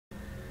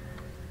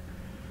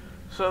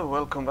So,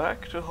 welcome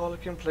back to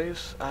Harlequin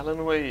Plays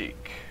Alan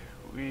Wake.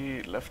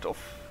 We left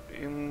off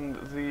in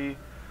the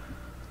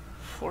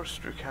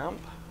forestry camp.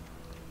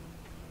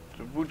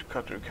 The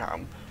woodcutter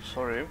camp,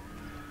 sorry.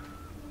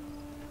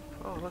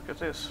 Oh, look at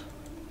this.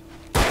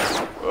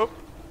 Oh!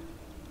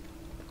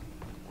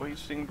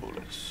 Wasting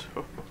bullets.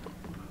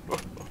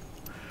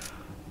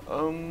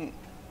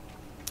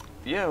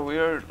 Yeah, we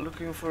are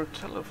looking for a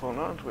telephone,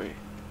 aren't we?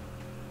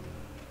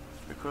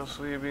 Because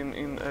we've been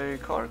in a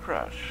car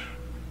crash.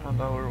 And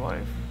our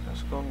wife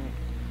has gone...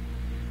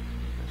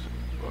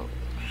 well,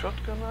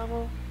 shotgun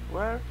ammo?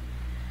 Where?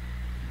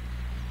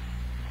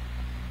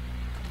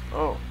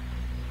 Oh.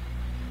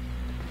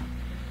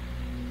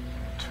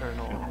 Turn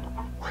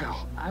on.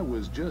 Well, I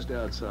was just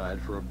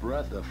outside for a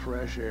breath of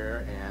fresh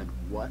air, and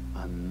what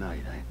a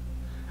night.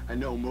 I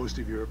know most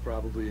of you are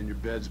probably in your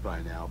beds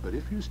by now, but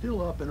if you're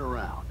still up and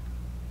around,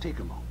 take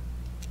a moment.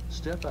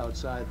 Step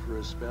outside for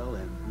a spell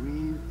and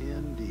breathe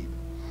in deep.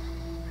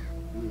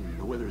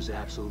 The weather is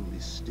absolutely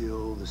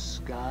still. The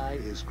sky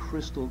is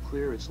crystal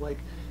clear. It's like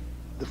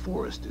the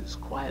forest is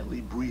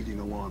quietly breathing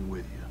along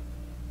with you.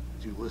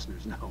 As you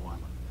listeners know,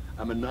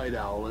 I'm a night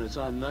owl, and it's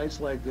on nights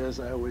like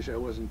this I wish I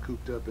wasn't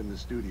cooped up in the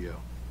studio.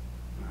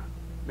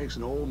 Makes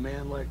an old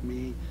man like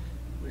me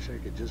wish I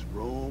could just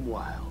roam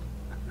wild.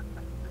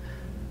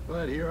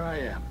 But here I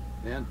am,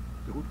 and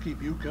it would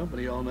keep you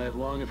company all night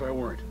long if I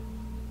weren't.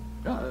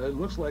 It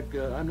looks like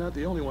I'm not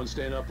the only one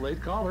staying up late.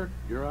 Caller,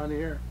 you're on the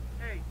air.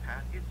 Hey,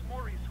 Pat, it's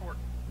Maurice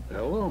Horton.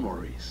 Hello,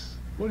 Maurice.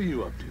 What are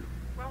you up to?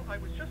 Well, I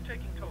was just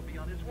taking Toby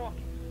on his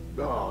walkies.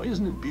 Oh,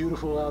 isn't it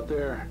beautiful out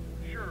there?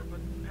 Sure, but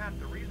Pat,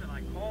 the reason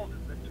I called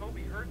is that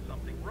Toby heard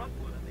something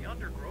rustling in the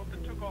undergrowth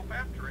and took off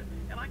after it,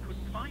 and I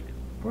couldn't find it.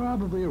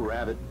 Probably a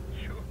rabbit.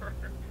 Sure.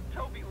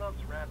 Toby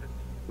loves rabbits.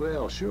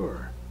 Well,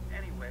 sure.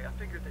 Anyway, I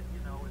figured that,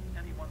 if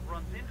anyone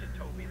runs into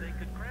Toby, they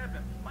could grab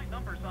him. My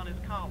number's on his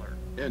collar.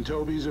 And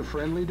Toby's a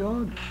friendly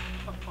dog?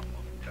 Oh,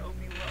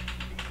 Toby loves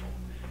people.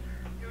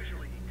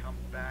 Usually he comes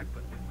back,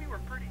 but we were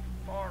pretty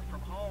far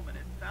from home, and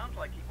it sounds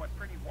like he went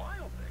pretty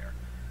wild there.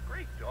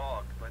 Great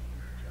dog, but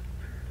just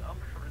too dumb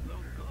for his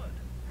own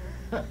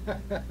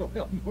good.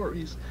 Well,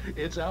 Maurice,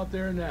 it's out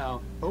there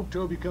now. Hope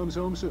Toby comes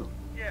home soon.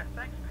 Yeah,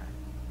 thanks, Pat.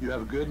 You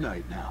have a good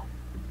night now.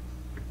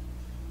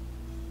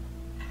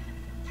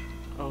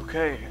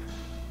 Okay.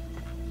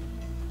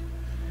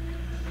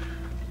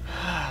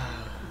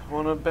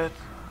 Wanna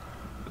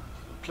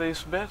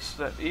place bets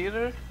that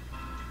either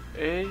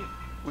A,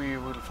 we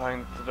will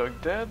find the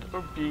dog dead,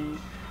 or B,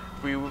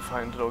 we will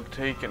find the dog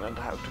taken and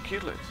have to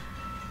kill it.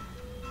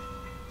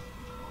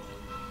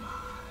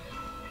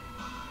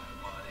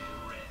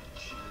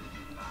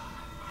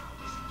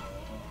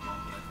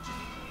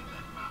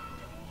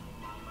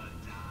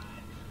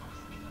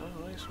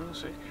 Oh, nice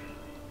music.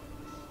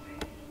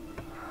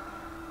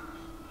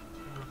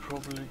 You'll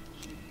probably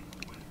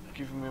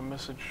give me a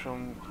message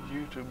from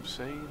YouTube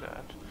saying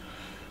that,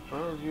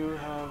 well, you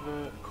have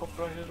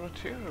copyrighted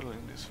material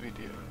in this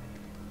video.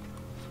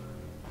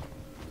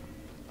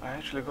 I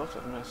actually got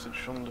that message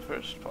from the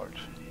first part,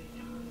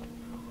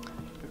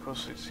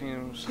 because it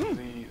seems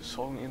the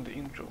song in the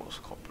intro was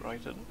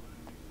copyrighted.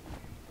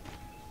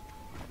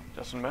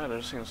 Doesn't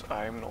matter, since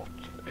I'm not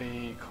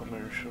a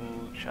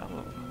commercial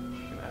channel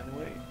in any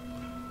way.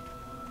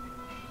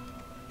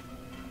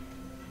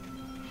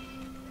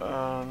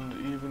 And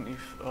even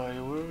if I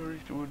were,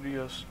 it would be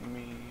just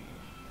me.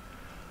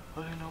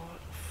 Well, you know what?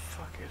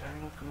 Fuck it,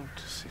 I'm not going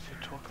to sit here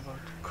and talk about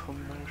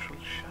commercial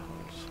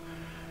channels.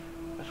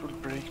 That will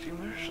break the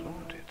immersion,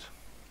 won't it?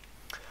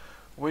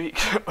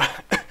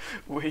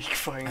 Wake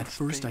finds At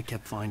first I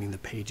kept finding the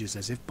pages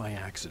as if by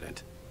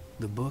accident.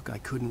 The book I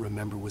couldn't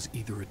remember was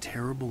either a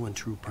terrible and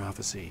true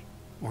prophecy,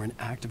 or an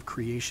act of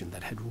creation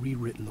that had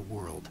rewritten the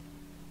world.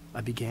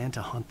 I began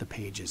to hunt the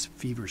pages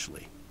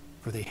feverishly,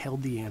 for they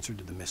held the answer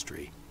to the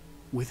mystery.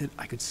 With it,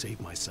 I could save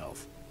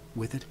myself.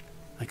 With it,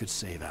 I could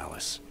save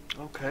Alice.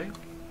 Okay.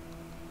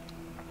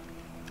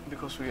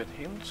 Because we get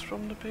hints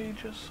from the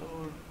pages,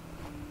 or...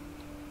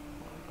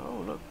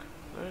 oh, look,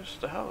 there's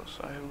the house.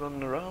 I have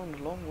run around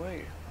a long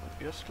way,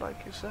 just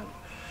like you said.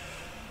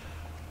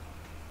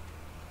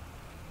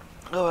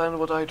 Oh, and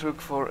what I took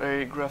for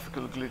a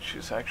graphical glitch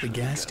is actually the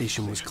gas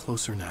station was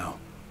closer now,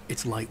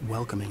 its light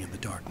welcoming in the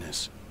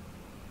darkness.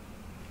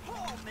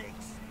 Paul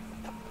makes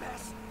the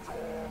best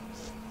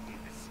dogs in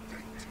the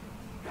state.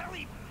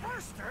 Barry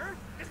Burster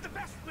is the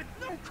best with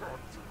no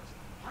conscience.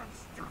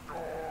 Monster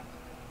Dog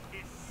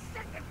is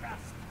second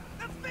best.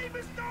 The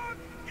famous dog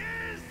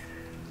is...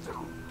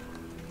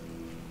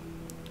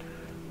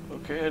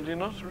 Okay, I did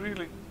not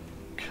really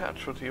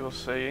catch what he was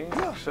saying,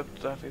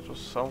 except that it was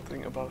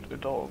something about a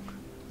dog.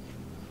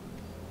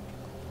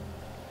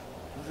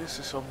 This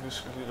is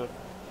obviously the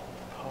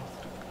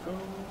path to go.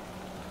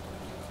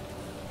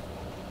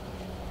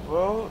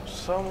 Well,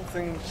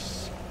 something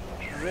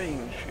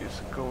strange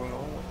is going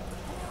on.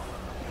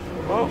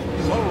 Oh,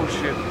 oh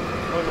shit.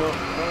 Oh no,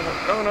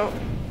 no, no,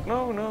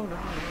 no, no, no, no.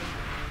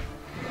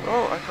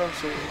 Oh, I can't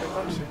see, I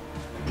can't see.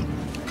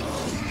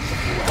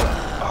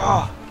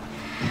 Ah!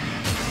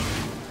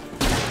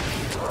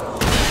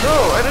 No,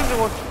 I I didn't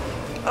want...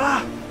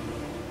 Ah!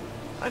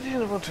 I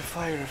didn't want to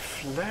fire a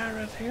flare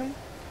at him.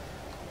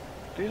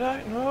 Did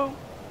I? No.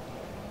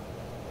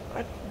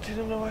 I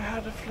didn't know I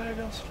had a flare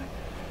gun.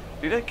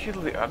 Did I kill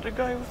the other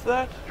guy with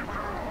that?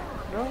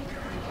 No?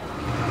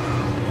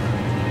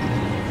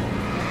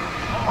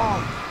 Oh!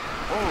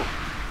 Oh!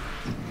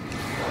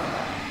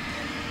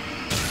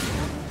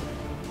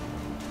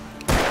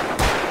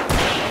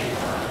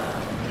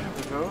 There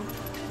we go.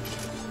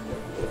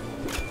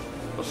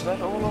 Was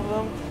that all of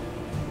them?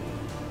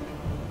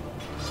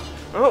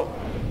 Oh!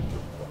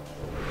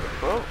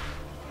 Oh!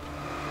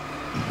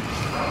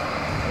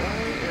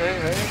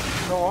 Hey,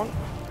 come on.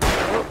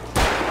 Oh.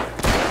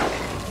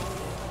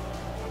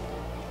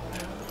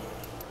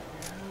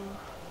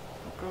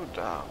 You go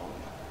down.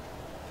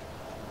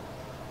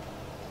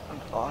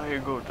 And I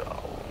go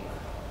down.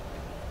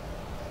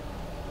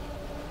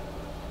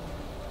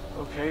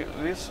 Okay,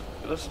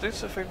 does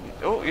this affect...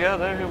 Oh, yeah,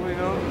 here we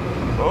go.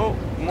 Oh,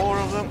 more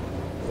of them.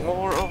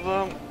 More of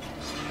them.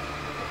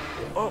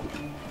 Oh,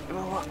 you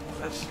know what?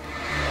 Let's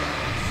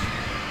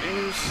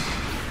use...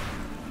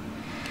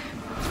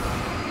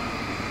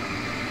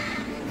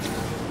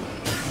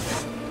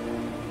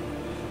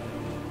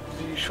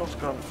 the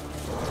shotgun.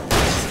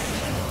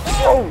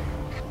 Oh!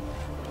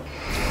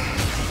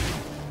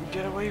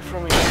 Get away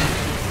from me.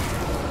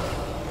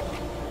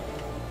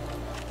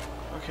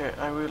 Okay,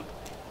 I will...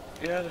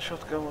 Yeah, the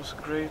shotgun was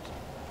great,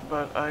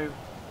 but I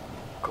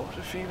got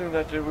a feeling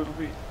that there will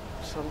be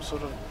some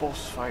sort of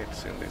boss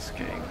fights in this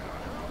game.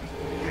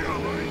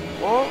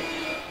 Oh!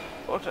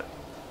 What?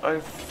 I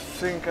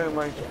think I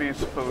might be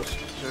supposed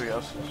to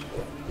just,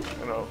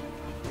 you know,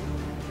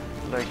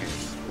 like it.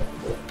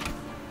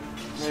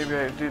 Maybe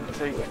I did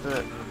take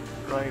the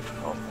right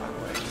path that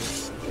way.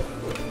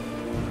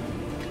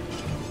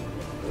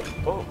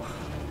 Oh!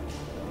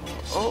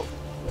 Oh!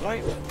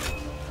 Light!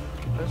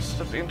 Let's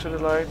step into the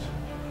light.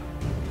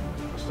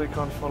 Because they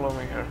can't follow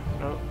me here.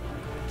 No.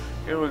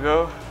 Here we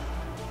go.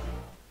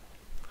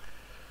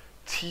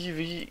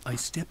 TV. I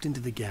stepped into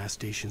the gas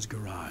station's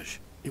garage.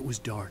 It was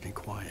dark and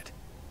quiet.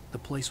 The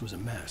place was a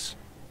mess.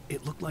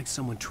 It looked like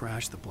someone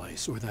trashed the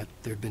place, or that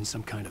there'd been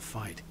some kind of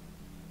fight.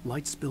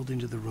 Light spilled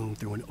into the room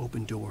through an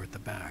open door at the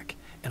back,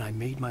 and I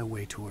made my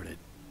way toward it.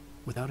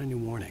 Without any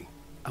warning,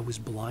 I was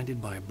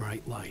blinded by a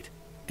bright light.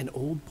 An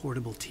old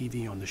portable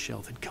TV on the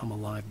shelf had come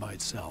alive by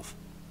itself.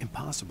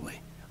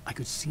 Impossibly, I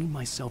could see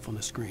myself on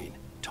the screen,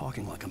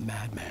 talking like a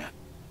madman.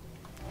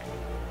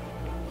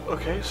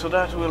 Okay, so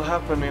that will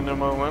happen in a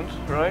moment,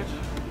 right?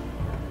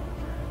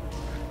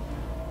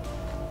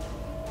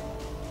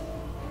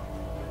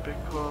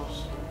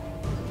 Because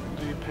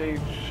the page...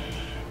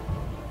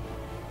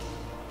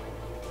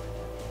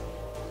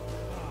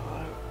 Oh,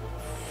 I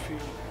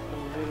feel a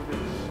little bit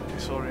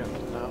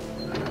disoriented now.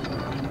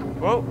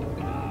 Whoa!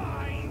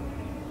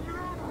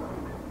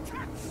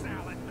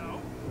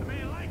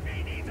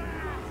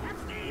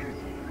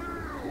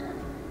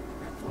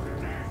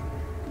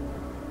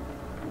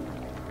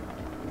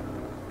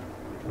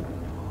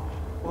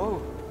 Whoa!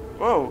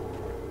 Whoa!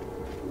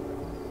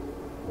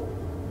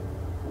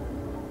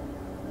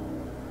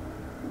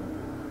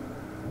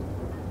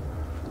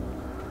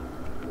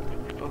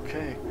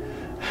 Okay.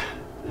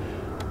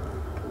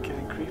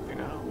 Getting creepy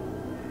now.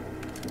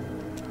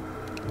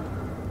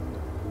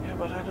 Yeah,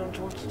 but I don't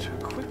want to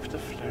equip the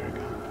flare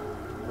gun.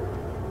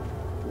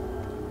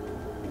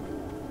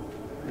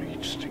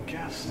 Reach the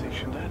gas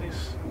station. That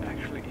is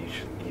actually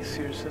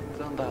easier said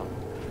than done.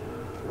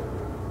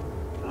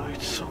 Oh,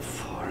 it's so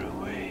far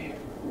away.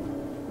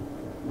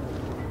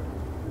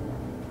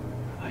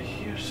 I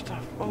hear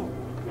stuff. Oh,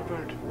 a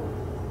bird.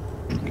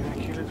 Can I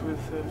kill it with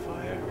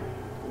fire?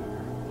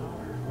 No.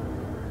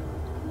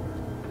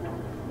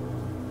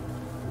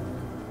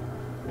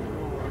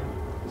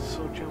 Oh, it's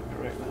so jumpy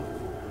right now.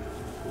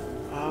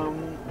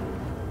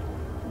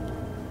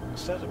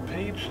 Is that a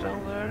page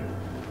down there?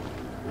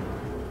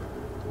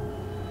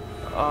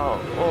 Oh.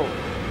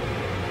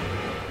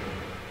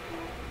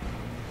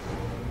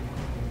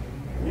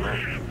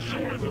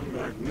 Enjoy the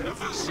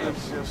magnificent.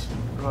 Let's just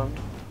run.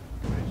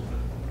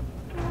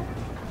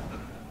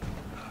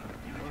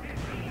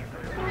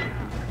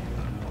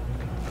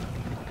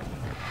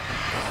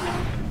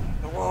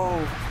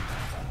 Whoa!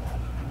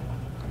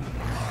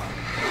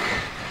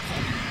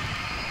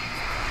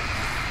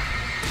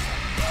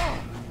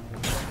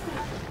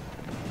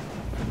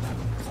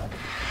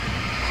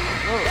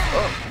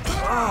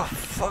 Oh,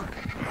 fuck!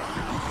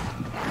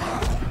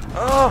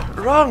 Oh,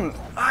 run!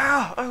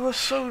 Ah, I was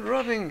so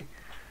running.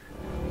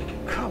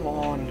 Come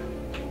on.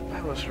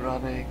 I was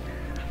running.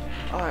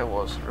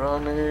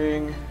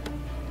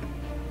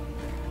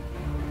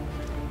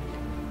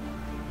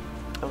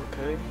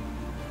 Okay.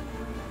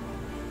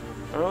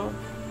 Oh,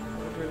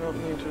 we don't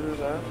need to do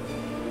that.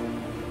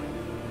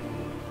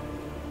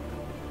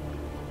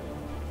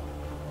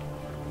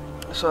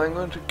 So I'm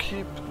going to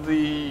keep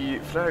the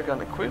flare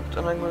gun equipped,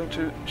 and I'm going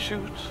to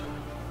shoot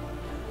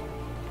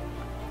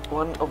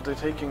one of the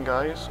taking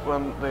guys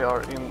when they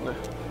are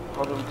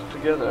huddled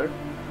together,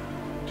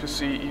 to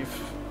see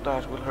if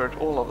that will hurt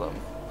all of them.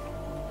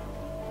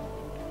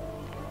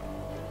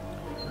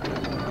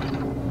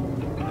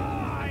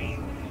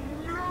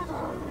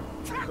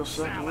 Because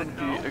that would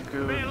be a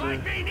good...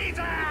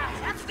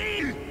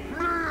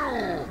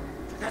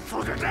 That's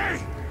for today.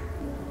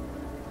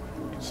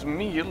 It's a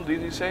meal,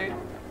 did he say?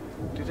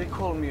 Did they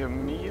call me a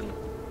meal?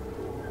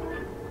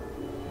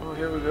 Oh,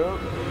 here we go.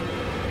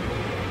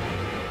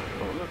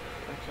 Oh, look,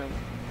 I can...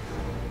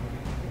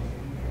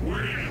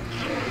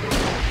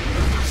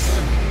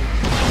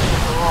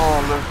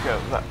 Oh, look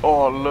at that.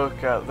 Oh,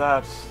 look at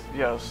that.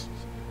 Just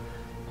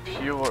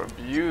pure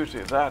beauty,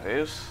 that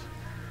is.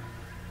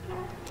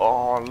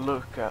 Oh,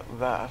 look at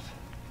that.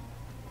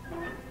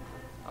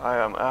 I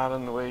am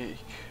Alan Wake,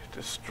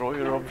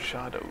 destroyer of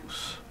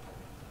shadows.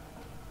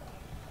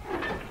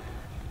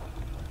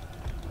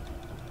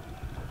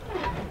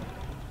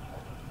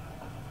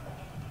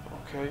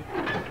 Okay.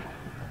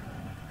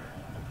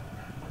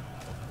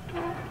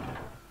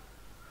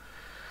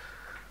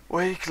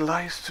 Wake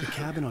lies to... The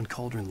cabin on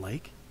Cauldron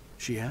Lake?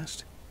 She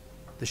asked.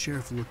 The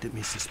sheriff looked at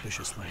me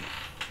suspiciously.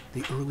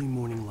 The early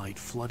morning light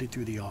flooded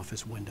through the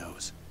office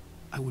windows.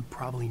 I would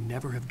probably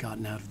never have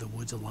gotten out of the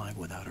woods alive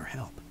without her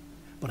help.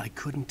 But I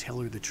couldn't tell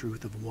her the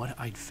truth of what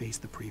I'd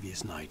faced the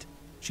previous night.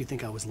 She'd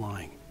think I was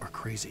lying or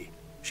crazy.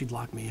 She'd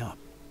lock me up,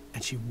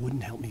 and she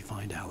wouldn't help me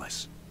find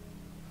Alice.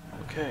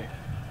 Okay.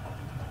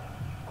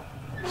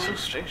 It's so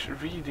strange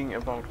reading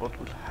about what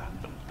will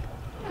happen.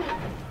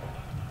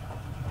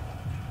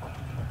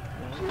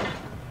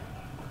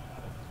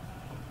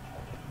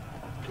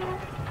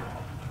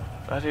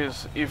 That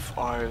is, if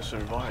I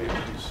survive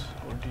this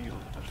ordeal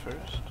at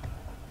first.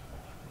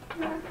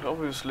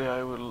 Obviously,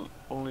 I will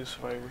only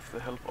survive with the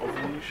help of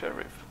the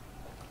sheriff.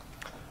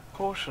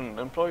 Caution,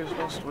 employees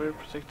must wear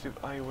protective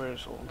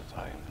eyewears all the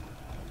time.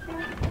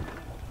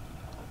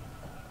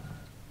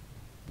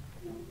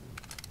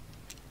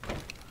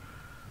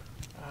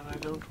 And I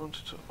don't want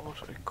to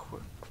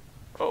auto-equip.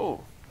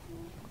 Oh!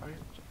 Right.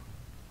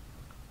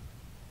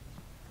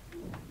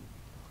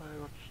 I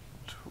got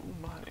too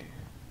many.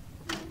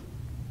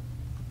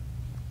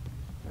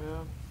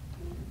 Yeah.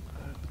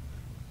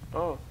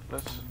 Oh,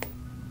 let's...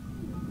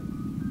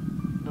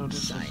 No,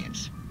 this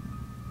Science.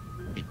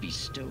 It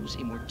bestows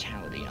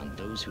immortality on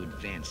those who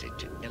advance it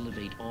to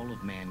elevate all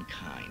of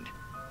mankind.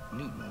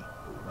 Newton,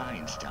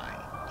 Einstein,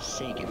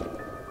 Sagan,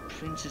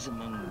 princes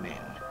among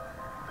men.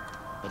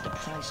 But the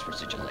price for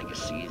such a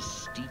legacy is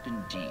steep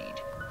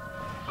indeed.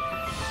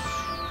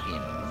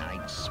 In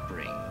Night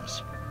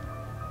Springs.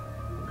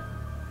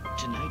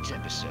 Tonight's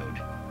episode,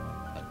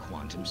 a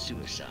quantum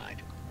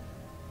suicide.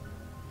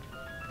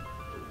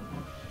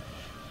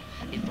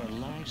 If our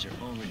lives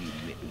are already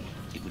written,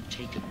 it would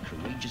take a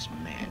courageous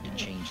man to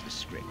change the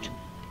script.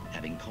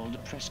 Having called a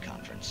press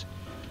conference,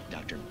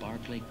 Dr.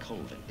 Barclay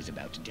Colvin is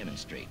about to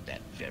demonstrate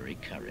that very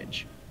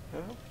courage.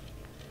 Huh?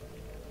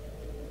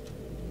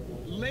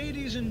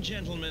 Ladies and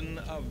gentlemen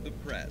of the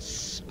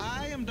press,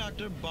 I am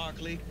Dr.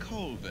 Barclay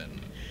Colvin,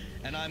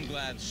 and I'm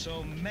glad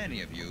so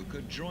many of you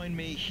could join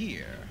me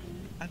here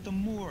at the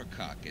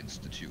Moorcock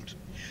Institute.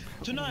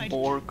 Tonight,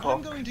 Moorcock.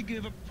 I'm going to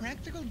give a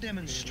practical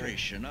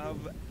demonstration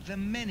of the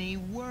many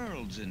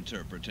worlds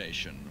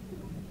interpretation.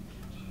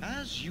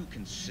 As you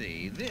can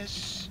see,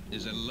 this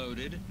is a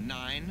loaded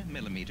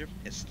 9mm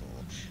pistol.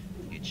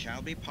 It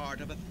shall be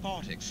part of a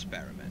thought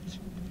experiment.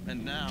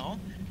 And now,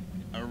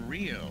 a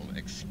real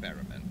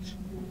experiment,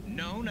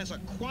 known as a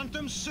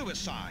quantum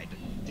suicide.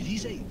 Did he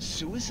say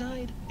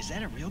suicide? Is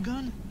that a real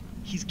gun?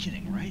 He's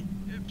kidding, right?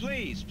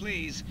 Please,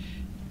 please,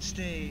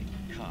 stay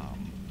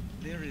calm.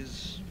 There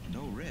is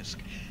no risk.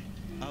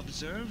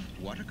 Observe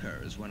what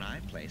occurs when I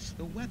place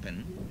the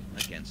weapon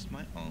against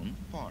my own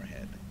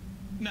forehead.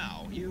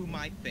 Now, you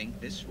might think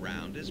this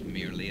round is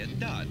merely a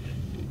dud.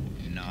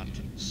 Not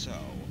so.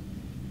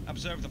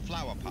 Observe the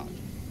flower pot.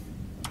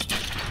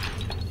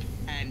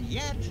 And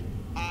yet,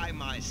 I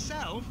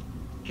myself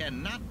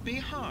cannot be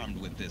harmed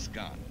with this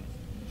gun.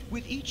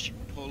 With each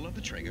pull of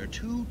the trigger,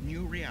 two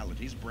new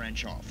realities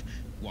branch off.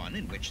 One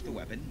in which the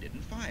weapon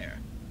didn't fire,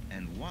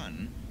 and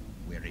one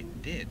where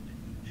it did.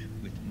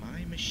 With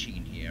my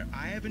machine here,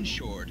 I have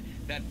ensured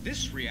that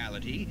this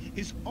reality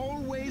is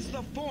always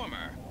the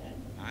former.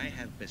 I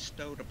have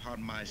bestowed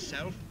upon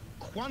myself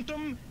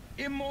quantum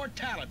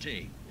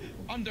immortality.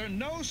 Under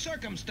no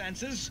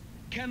circumstances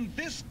can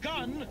this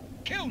gun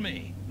kill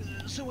me.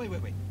 So wait.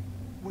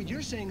 What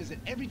you're saying is that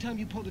every time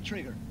you pull the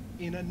trigger,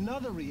 in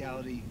another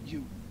reality,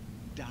 you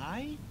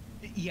die?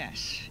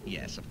 Yes,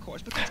 of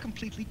course, but that's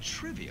completely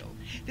trivial.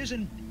 There's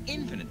an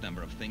infinite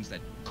number of things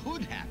that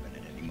could happen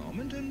at any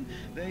moment, and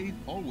they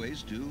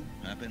always do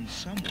happen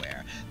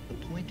somewhere. The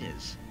point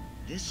is,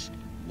 this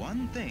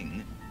one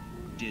thing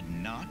did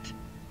not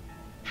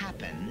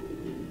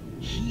happen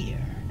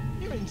here.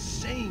 You're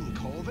insane,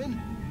 Colvin.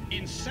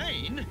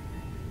 Insane?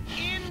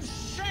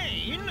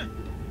 Insane?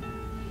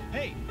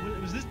 Hey,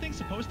 was this thing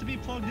supposed to be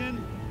plugged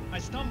in? I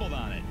stumbled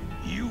on it.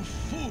 You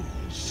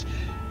fools!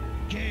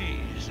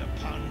 Gaze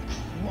upon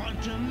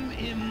quantum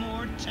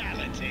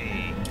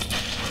immortality.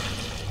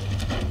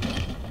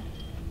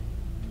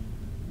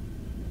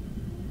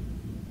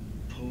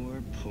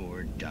 Poor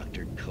Poor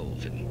Dr.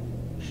 Colvin,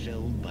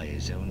 felled by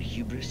his own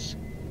hubris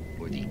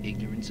or the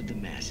ignorance of the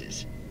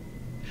masses.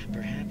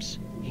 Perhaps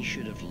he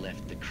should have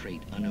left the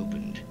crate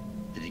unopened,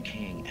 the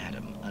decaying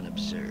atom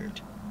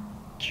unobserved.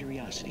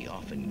 Curiosity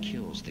often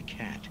kills the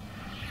cat.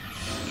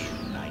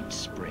 In Night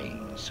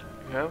Springs.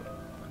 Yeah.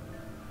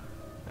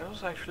 That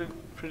was actually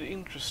pretty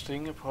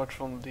interesting, apart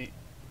from the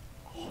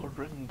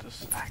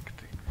horrendous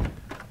acting. That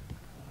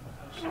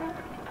was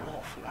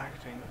awful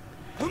acting.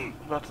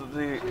 But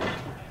the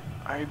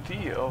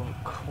idea of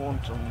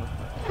quantum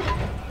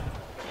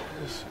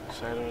is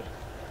inside of it.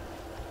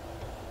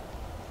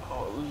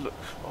 Oh look!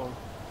 Oh,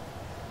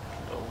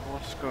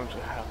 what's going to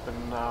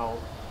happen now?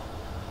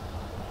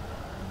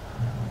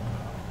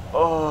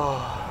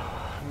 Oh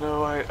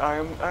no!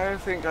 I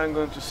think I'm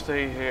going to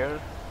stay here.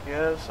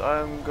 Yes,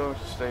 I'm going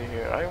to stay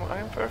here.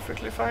 I'm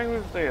perfectly fine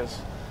with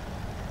this.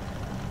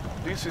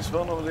 This is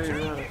one of the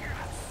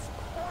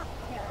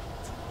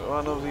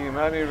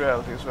many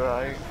realities where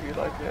I feel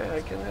like, yeah,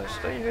 I can just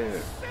stay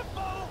here.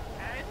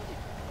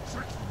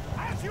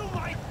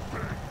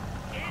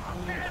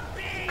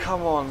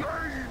 Come on,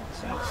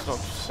 that's not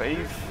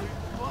safe.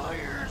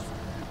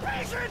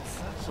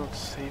 That's not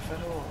safe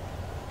at all.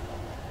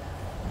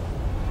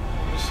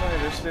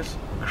 Besides, there's this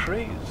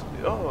crazy.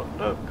 Oh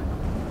look.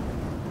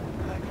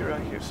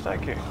 Right here,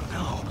 Stucky.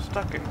 Oh no.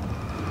 Stucky.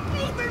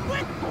 Even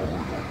with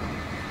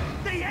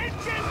the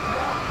engine!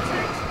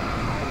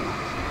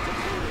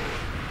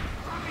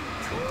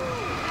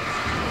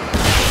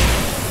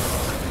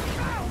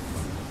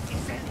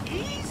 Is it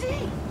easy?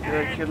 Did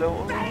I kill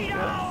him?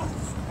 Yeah.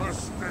 Is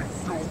this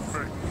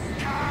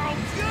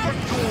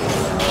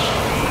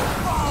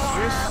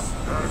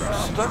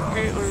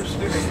Stucky or is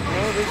this? No,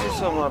 this is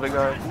some other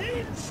guy.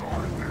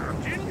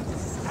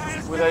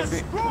 Will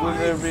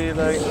there be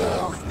like...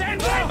 Oh,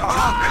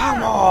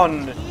 come on!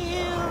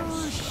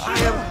 I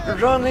am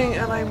running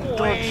and I'm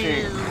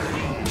dodging.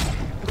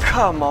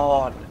 Come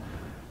on!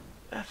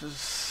 That is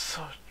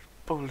such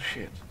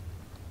bullshit.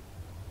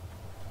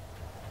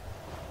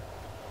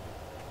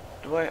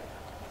 Do I...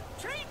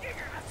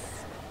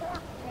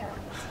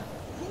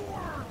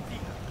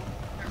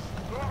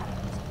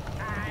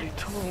 He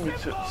told me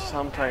to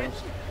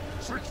sometimes...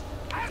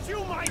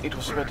 It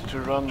was better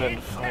to run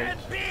than fight.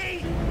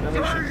 Then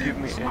they should give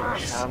me a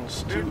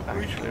chance to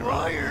actually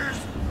run.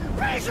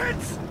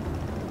 Patience!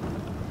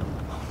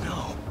 Oh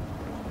no.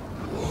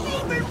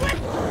 Even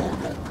with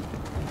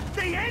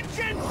the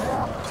engine!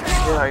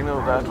 Yeah, I know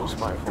that was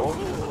my fault.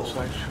 Because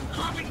I should...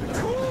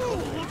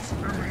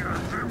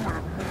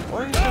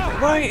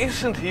 Why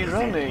isn't he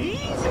running?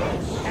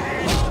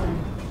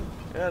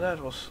 Yeah, that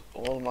was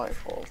all my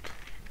fault.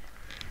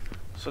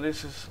 So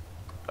this is...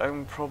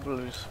 I'm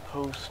probably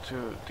supposed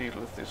to deal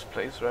with this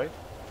place, right?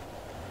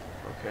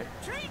 Okay.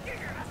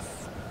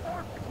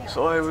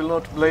 So I will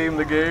not blame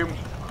the game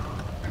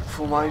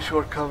for my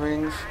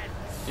shortcomings.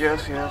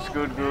 Yes, yes,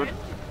 good, good.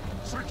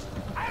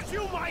 As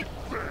you might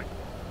think,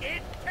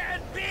 it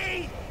can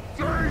be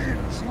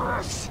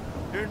dangerous.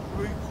 It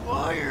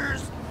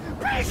requires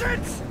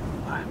patience.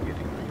 I'm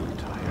getting really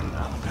tired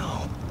now.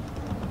 No.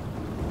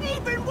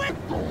 Even with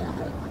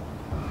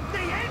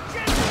the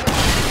engine.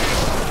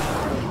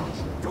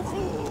 Too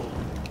cool.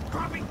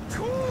 Dropping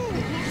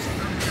tools.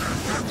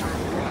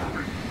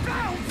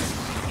 Bounce.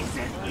 Is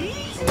it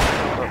easy?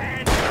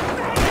 And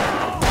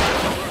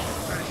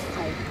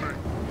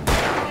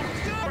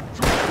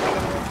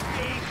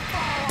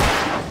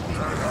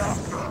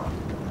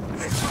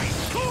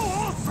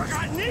cool.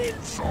 Forgotten it.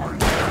 It's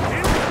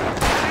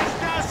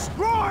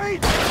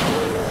destroyed.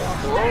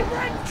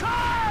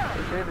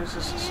 Okay, this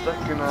is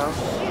Stucky now.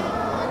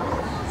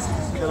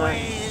 Can I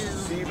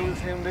deal with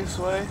him this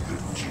way?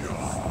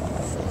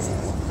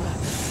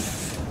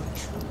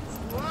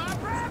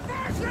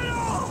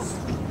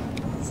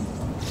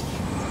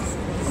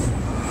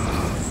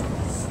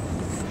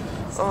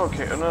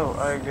 Okay, no,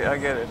 I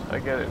get it, I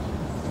get it.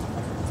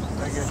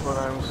 I get what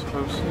I'm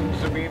supposed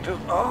to be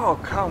doing. Oh,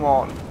 come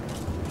on!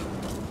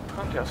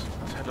 Can't just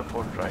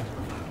teleport right.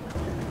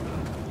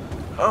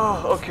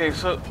 Oh, okay,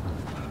 so...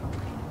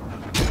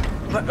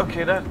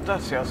 Okay,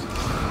 that's just...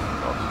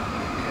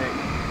 Okay.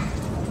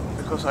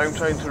 Because I'm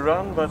trying to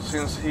run, but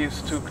since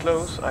he's too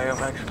close, I am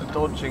actually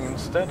dodging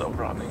instead of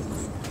running.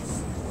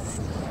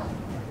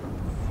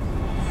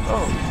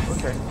 Oh,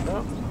 okay,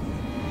 no.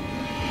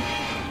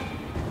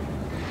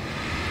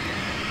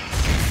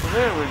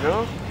 There we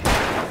go.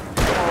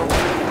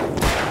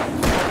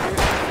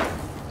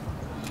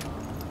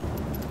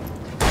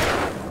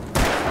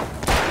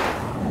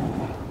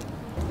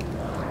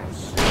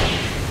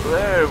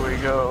 There we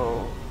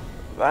go.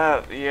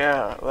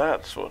 Yeah,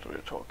 that's what we're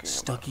talking about.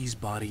 Stucky's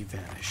body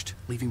vanished,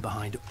 leaving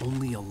behind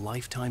only a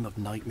lifetime of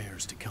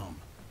nightmares to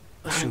come.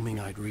 Assuming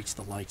I'd reached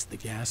the lights at the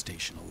gas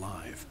station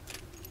alive.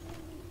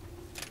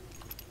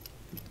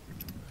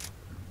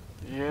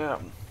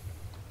 Yeah.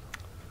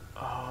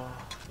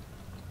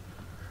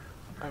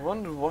 I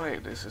wonder why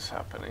this is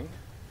happening.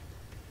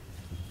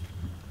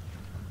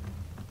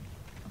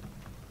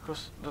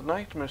 Because the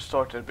nightmare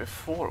started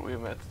before we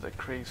met the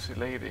crazy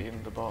lady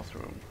in the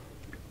bathroom.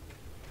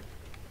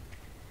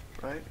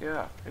 right?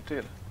 Yeah, it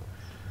did.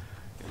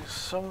 It is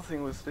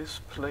something with this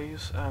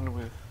place and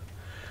with...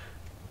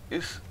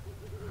 Is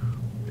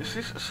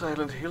this a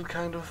Silent Hill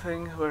kind of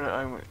thing, where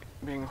I'm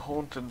being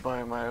haunted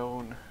by my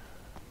own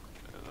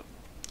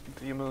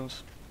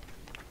demons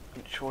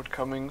and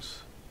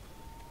shortcomings?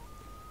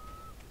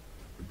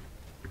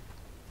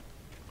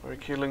 Where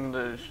killing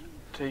the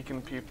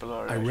taken people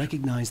are... I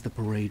recognized the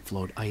parade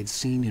float I had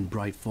seen in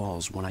Bright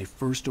Falls when I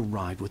first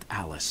arrived with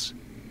Alice.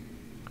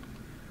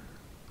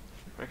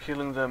 Where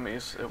killing them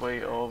is a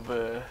way of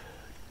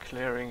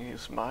clearing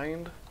his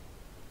mind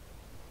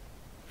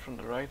from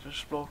the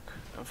writer's block,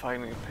 and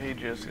finding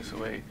pages is a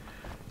way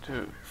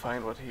to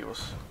find what he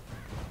was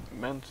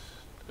meant,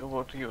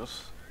 what he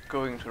was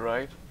going to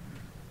write.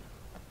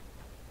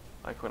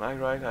 Like when I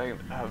write, I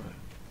have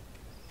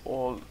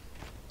all,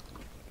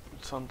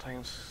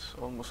 sometimes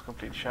almost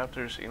complete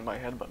chapters in my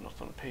head, but not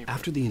on paper.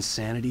 After the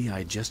insanity I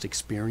had just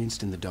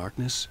experienced in the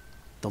darkness,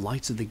 the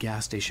lights of the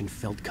gas station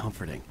felt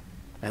comforting,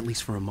 at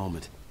least for a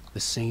moment.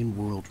 The sane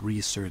world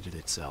reasserted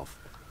itself.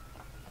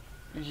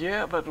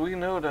 Yeah, but we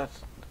know that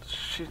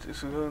shit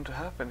is going to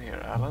happen here,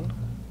 Alan.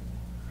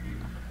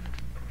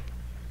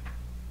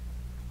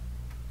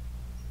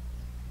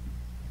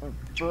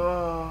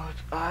 But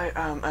I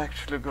am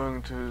actually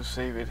going to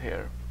save it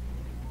here,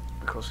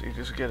 because it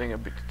is getting a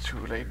bit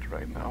too late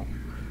right now,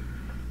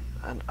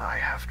 and I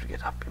have to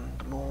get up in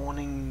the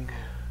morning.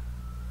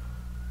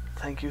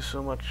 Thank you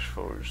so much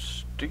for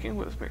sticking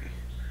with me.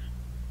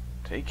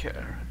 Take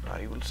care.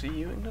 I will see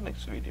you in the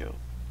next video.